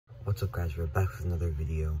What's up guys, we're back with another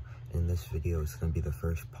video. In this video it's going to be the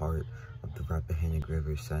first part of the Rappahannock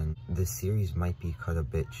River Send. This series might be cut a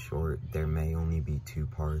bit short. There may only be 2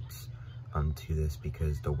 parts to this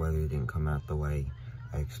because the weather didn't come out the way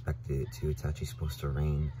I expected it to. It's actually supposed to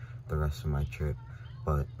rain the rest of my trip,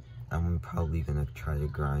 but I'm probably going to try to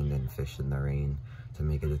grind and fish in the rain to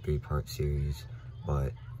make it a 3-part series.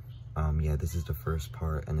 But yeah, this is the first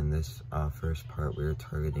part, and in this first part we're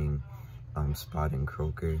targeting spot and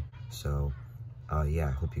croaker. So yeah,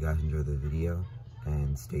 I hope you guys enjoy the video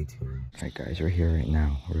and stay tuned. Alright guys, we're here right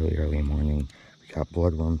now, really early morning. We got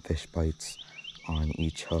bloodworm fish bites on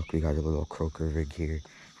each hook. We got a little croaker rig here.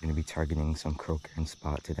 We're going to be targeting some croaker and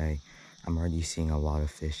spot today. I'm already seeing a lot of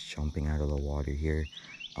fish jumping out of the water here.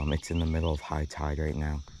 It's in the middle of high tide right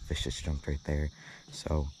now. Fish just jumped right there,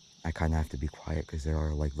 so I kind of have to be quiet because there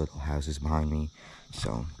are like little houses behind me,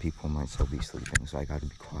 so people might still be sleeping, so I got to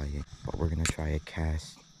be quiet. But we're going to try a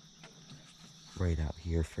cast right out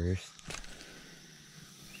here first.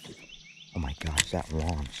 Oh my gosh, that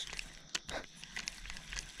launched.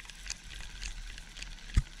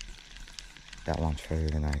 That launched further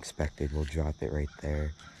than I expected. We'll drop it right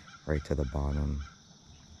there, right to the bottom.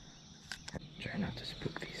 Try not to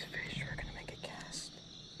spook these fish. We're going to make a cast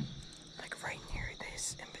like right near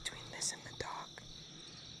this, in between this and the dock.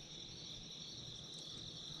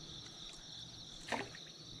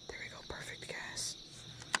 There we go, perfect cast.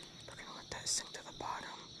 We're going to let that sink to the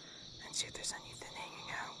bottom and see if there's anything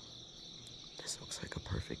hanging out. This looks like a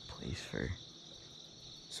perfect place for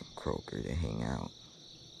some croaker to hang out.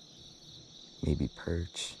 Maybe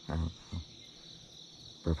perch, I don't know.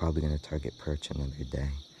 We're probably going to target perch another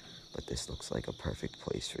day, but this looks like a perfect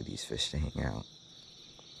place for these fish to hang out.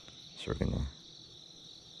 So we're going to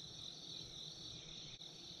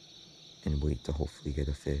wait to hopefully get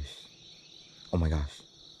a fish. Oh my gosh.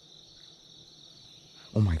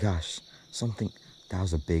 Oh my gosh. Something, that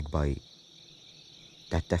was a big bite.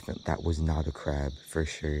 That was not a crab for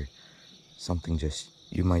sure. Something just,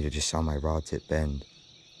 you might have just saw my rod tip bend.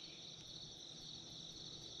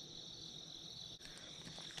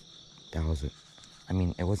 That was I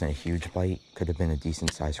mean, it wasn't a huge bite. Could have been a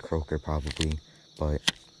decent sized croaker probably, but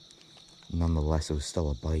nonetheless, it was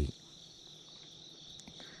still a bite.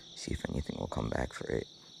 See if anything will come back for it.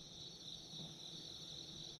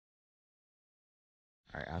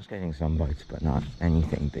 Alright, I was getting some bites, but not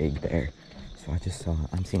anything big there. So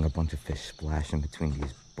I'm seeing a bunch of fish splash in between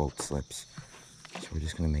these boat slips. So we're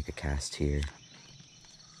just going to make a cast here.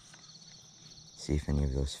 See if any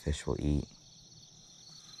of those fish will eat.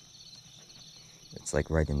 It's like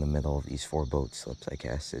right in the middle of these 4 boat slips I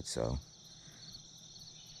casted, so.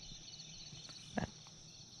 Let's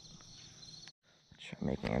try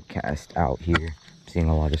making a cast out here. I'm seeing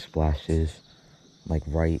a lot of splashes, like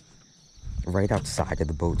right outside of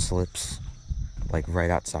the boat slips, like right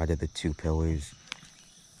outside of the 2 pillars.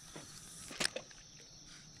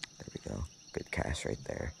 There we go. Good cast right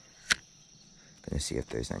there. Gonna see if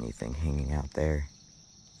there's anything hanging out there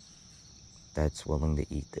that's willing to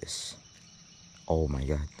eat this. Oh my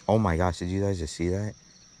god. Oh my gosh, did you guys just see that?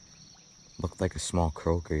 Looked like a small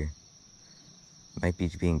croaker. Might be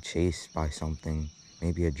being chased by something.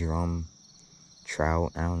 Maybe a drum,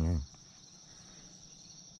 trout, I don't know.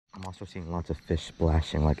 I'm also seeing lots of fish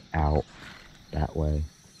splashing like out that way.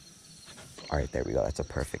 Alright, there we go. That's a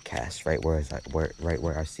perfect cast. Right where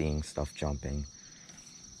I was seeing stuff jumping.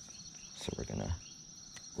 So we're gonna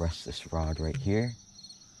rest this rod right here.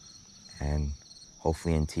 And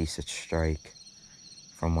hopefully entice a strike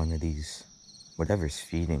from one of these, whatever's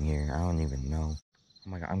feeding here. I don't even know. Oh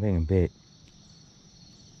my god, I'm getting bit.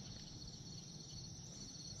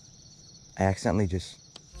 I accidentally just,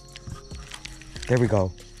 there we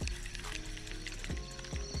go.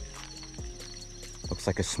 Looks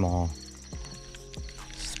like a small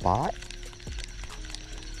spot.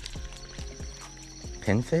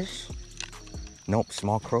 Pinfish? Nope,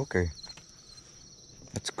 small croaker.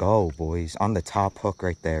 Let's go, boys. On the top hook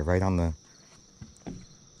right there, right on the,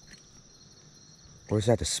 or is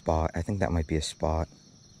that a spot? I think that might be a spot.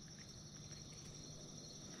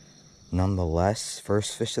 Nonetheless,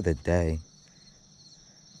 first fish of the day.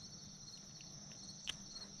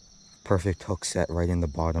 Perfect hook set right in the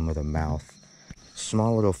bottom of the mouth.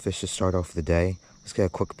 Small little fish to start off the day. Let's get a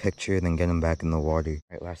quick picture, then get him back in the water.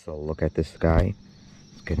 Alright, last little look at this guy.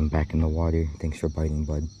 Let's get him back in the water. Thanks for biting,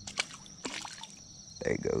 bud.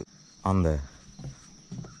 There you go. On the...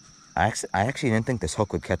 I actually didn't think this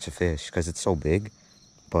hook would catch a fish because it's so big.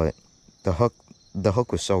 But the hook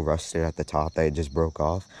was so rusted at the top that it just broke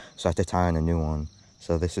off. So I have to tie on a new one.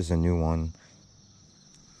 So this is a new one.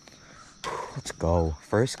 Let's go.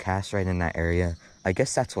 First cast right in that area. I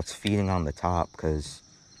guess that's what's feeding on the top, because,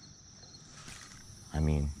 I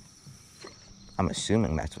mean, I'm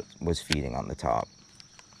assuming that's what was feeding on the top.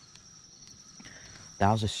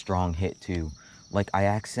 That was a strong hit too. Like, I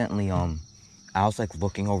accidentally, I was like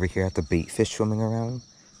looking over here at the bait fish swimming around,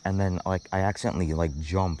 and then like I accidentally like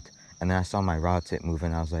jumped, and then I saw my rod tip move,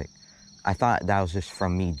 and I was like, I thought that was just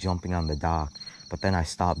from me jumping on the dock, but then I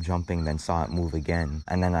stopped jumping, then saw it move again,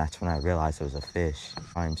 and then that's when I realized it was a fish.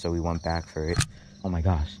 So we went back for it. Oh my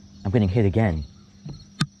gosh, I'm getting hit again.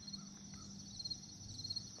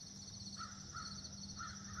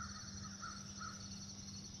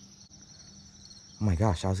 Oh my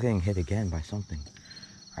gosh, I was getting hit again by something.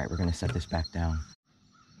 All right, we're gonna set this back down.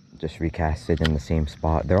 Just recast it in the same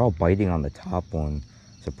spot. They're all biting on the top one,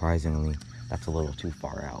 surprisingly. That's a little too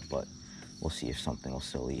far out, but we'll see if something will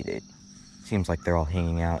still eat it. Seems like they're all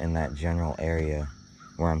hanging out in that general area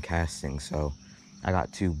where I'm casting, so I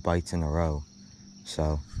got 2 bites in a row.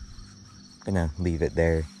 So, I'm gonna leave it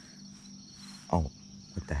there. Oh,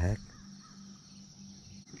 what the heck?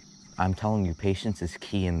 I'm telling you, patience is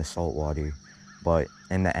key in the saltwater, but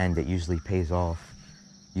in the end, it usually pays off.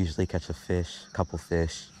 Usually catch a fish, couple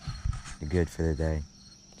fish, you're good for the day.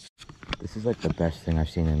 This is like the best thing I've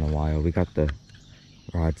seen in a while. We got the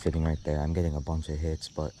rod sitting right there. I'm getting a bunch of hits,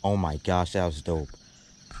 but oh my gosh, that was dope.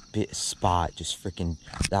 Bit spot, just freaking,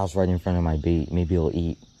 that was right in front of my bait. Maybe it'll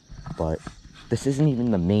eat, but this isn't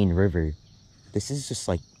even the main river. This is just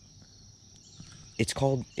like, it's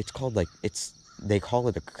called like, they call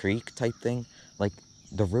it a creek type thing. Like,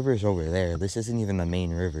 the river's over there. This isn't even the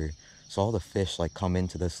main river. So all the fish like come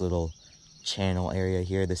into this little channel area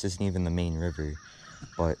here. This isn't even the main river,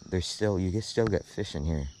 but there's still, you can still get fish in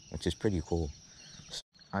here, which is pretty cool. So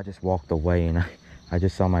I just walked away and I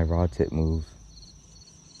just saw my rod tip move.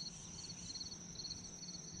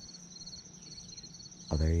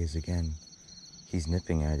 Oh, there he is again. He's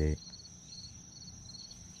nipping at it.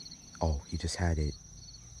 Oh, he just had it.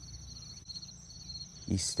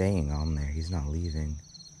 He's staying on there. He's not leaving.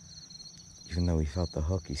 Even though he felt the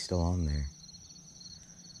hook, he's still on there.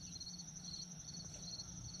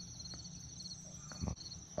 Come on.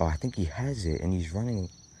 Oh, I think he has it, and he's running.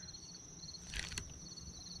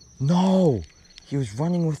 No! He was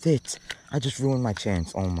running with it. I just ruined my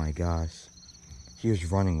chance. Oh my gosh. He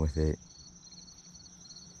was running with it.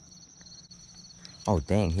 Oh,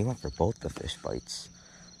 dang. He went for both the fish bites.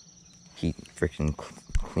 He freaking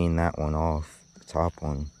cleaned that one off. The top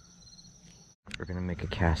one. We're gonna make a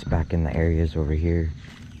cast back in the areas over here.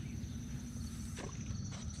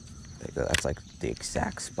 That's like the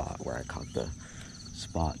exact spot where I caught the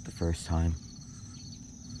spot the first time.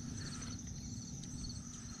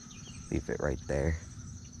 Leave it right there.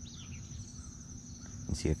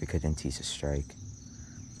 And see if it couldn't tease a strike.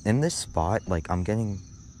 In this spot, like, I'm getting...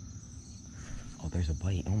 Oh, there's a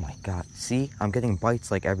bite. Oh my god. See? I'm getting bites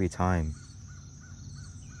like every time.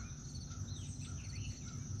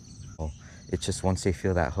 Oh, it's just once they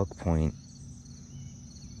feel that hook point,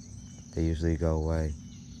 they usually go away.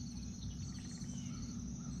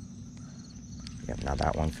 Yep, now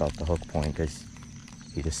that one felt the hook point because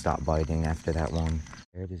he just stopped biting after that one.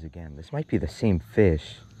 There it is again. This might be the same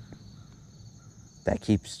fish that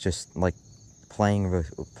keeps just like playing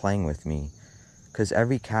with me, because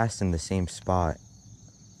every cast in the same spot,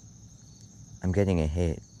 I'm getting a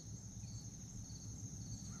hit.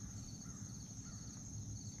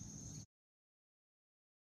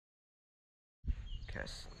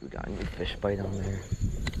 Guess we got a new fish bite on there.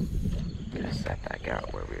 Gonna set back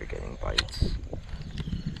out where we were getting bites.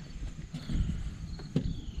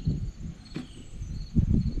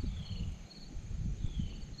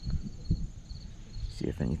 See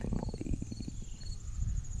if anything will eat.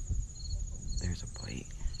 There's a bite.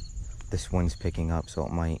 This wind's picking up, so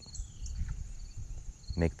it might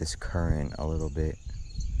make this current a little bit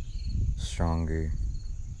stronger.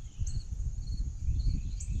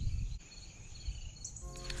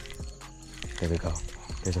 There we go.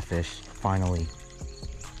 There's a fish, finally.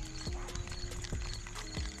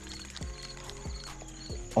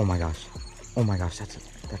 Oh my gosh. Oh my gosh,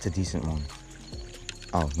 that's a decent one.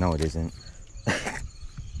 Oh, no it isn't.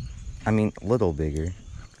 I mean, little bigger.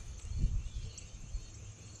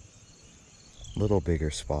 Little bigger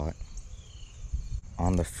spot.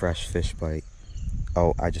 On the fresh fish bite.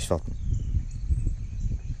 Oh, I just felt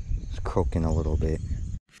it's croaking a little bit.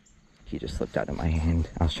 He just slipped out of my hand.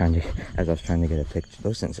 As I was trying to get a picture.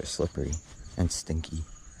 Those things are slippery and stinky.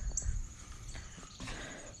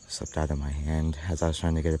 Slipped out of my hand as I was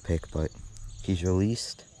trying to get a pic, but he's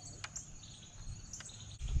released.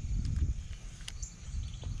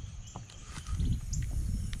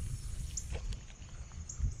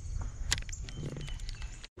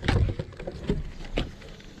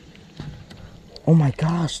 Oh my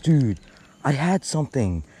gosh, dude. I had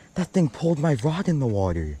something. That thing pulled my rod in the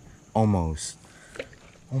water. Almost.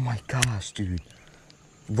 Oh my gosh, dude.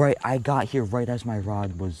 Right, I got here right as my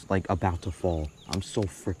rod was like about to fall. I'm so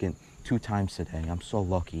freaking 2 times today. I'm so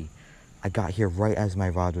lucky. I got here right as my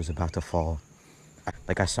rod was about to fall.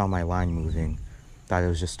 Like I saw my line moving. Thought it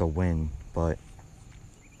was just a wind, but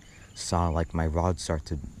saw like my rod start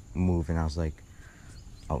to move and I was like,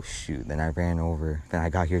 oh shoot. Then I ran over. Then I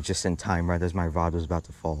got here just in time right as my rod was about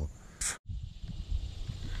to fall.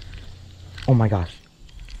 Oh my gosh.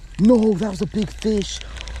 No, that was a big fish.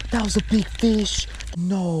 That was a big fish.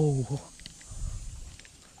 No.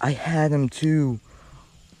 I had him too.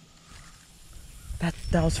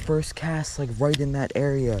 That was first cast, like right in that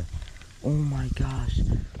area. Oh my gosh.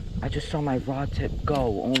 I just saw my rod tip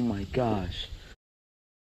go. Oh my gosh.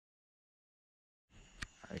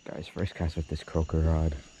 Alright guys, first cast with this croaker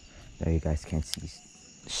rod. Now you guys can't see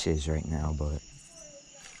shiz right now, but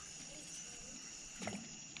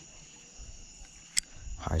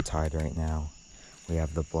high tide right now. We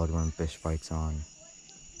have the bloodworm fish bites on.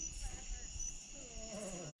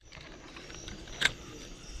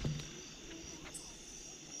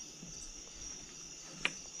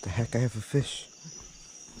 The heck, I have a fish.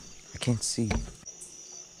 I can't see.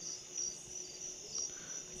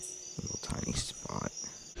 Little tiny spot.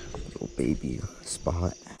 Little baby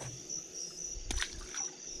spot.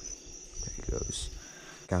 There he goes.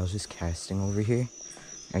 I was just casting over here.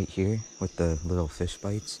 Right here with the little fish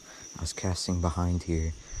bites. I was casting behind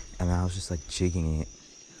here. And I was just like jigging it.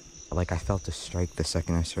 Like I felt the strike the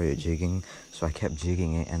second I started jigging. So I kept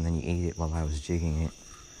jigging it and then he ate it while I was jigging it.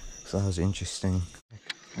 So that was interesting.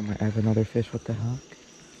 I might have another fish, what the heck?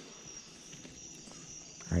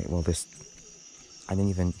 Alright, well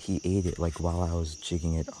he ate it like while I was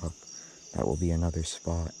jigging it up. That will be another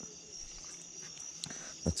spot.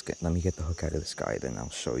 Let me get the hook out of this guy, then I'll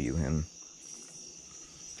show you him.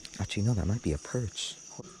 Actually, no, that might be a perch.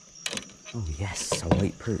 Oh yes, a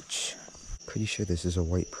white perch. Pretty sure this is a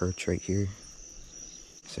white perch right here.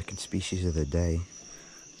 Second species of the day.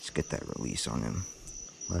 Let's get that release on him.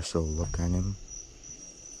 Last little look on him.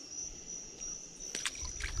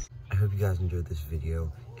 I hope you guys enjoyed this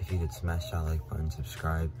video. If you could smash that like button,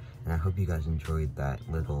 subscribe, and I hope you guys enjoyed that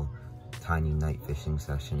little tiny night fishing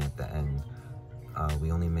session at the end.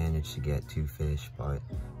 We only managed to get 2 fish, but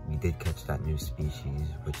we did catch that new species,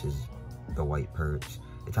 which is the white perch.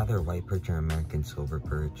 It's either a white perch or American silver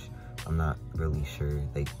perch. I'm not really sure.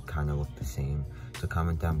 They kind of look the same. So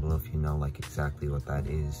comment down below if you know like exactly what that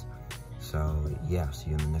is. So yeah, see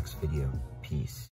you in the next video. Peace.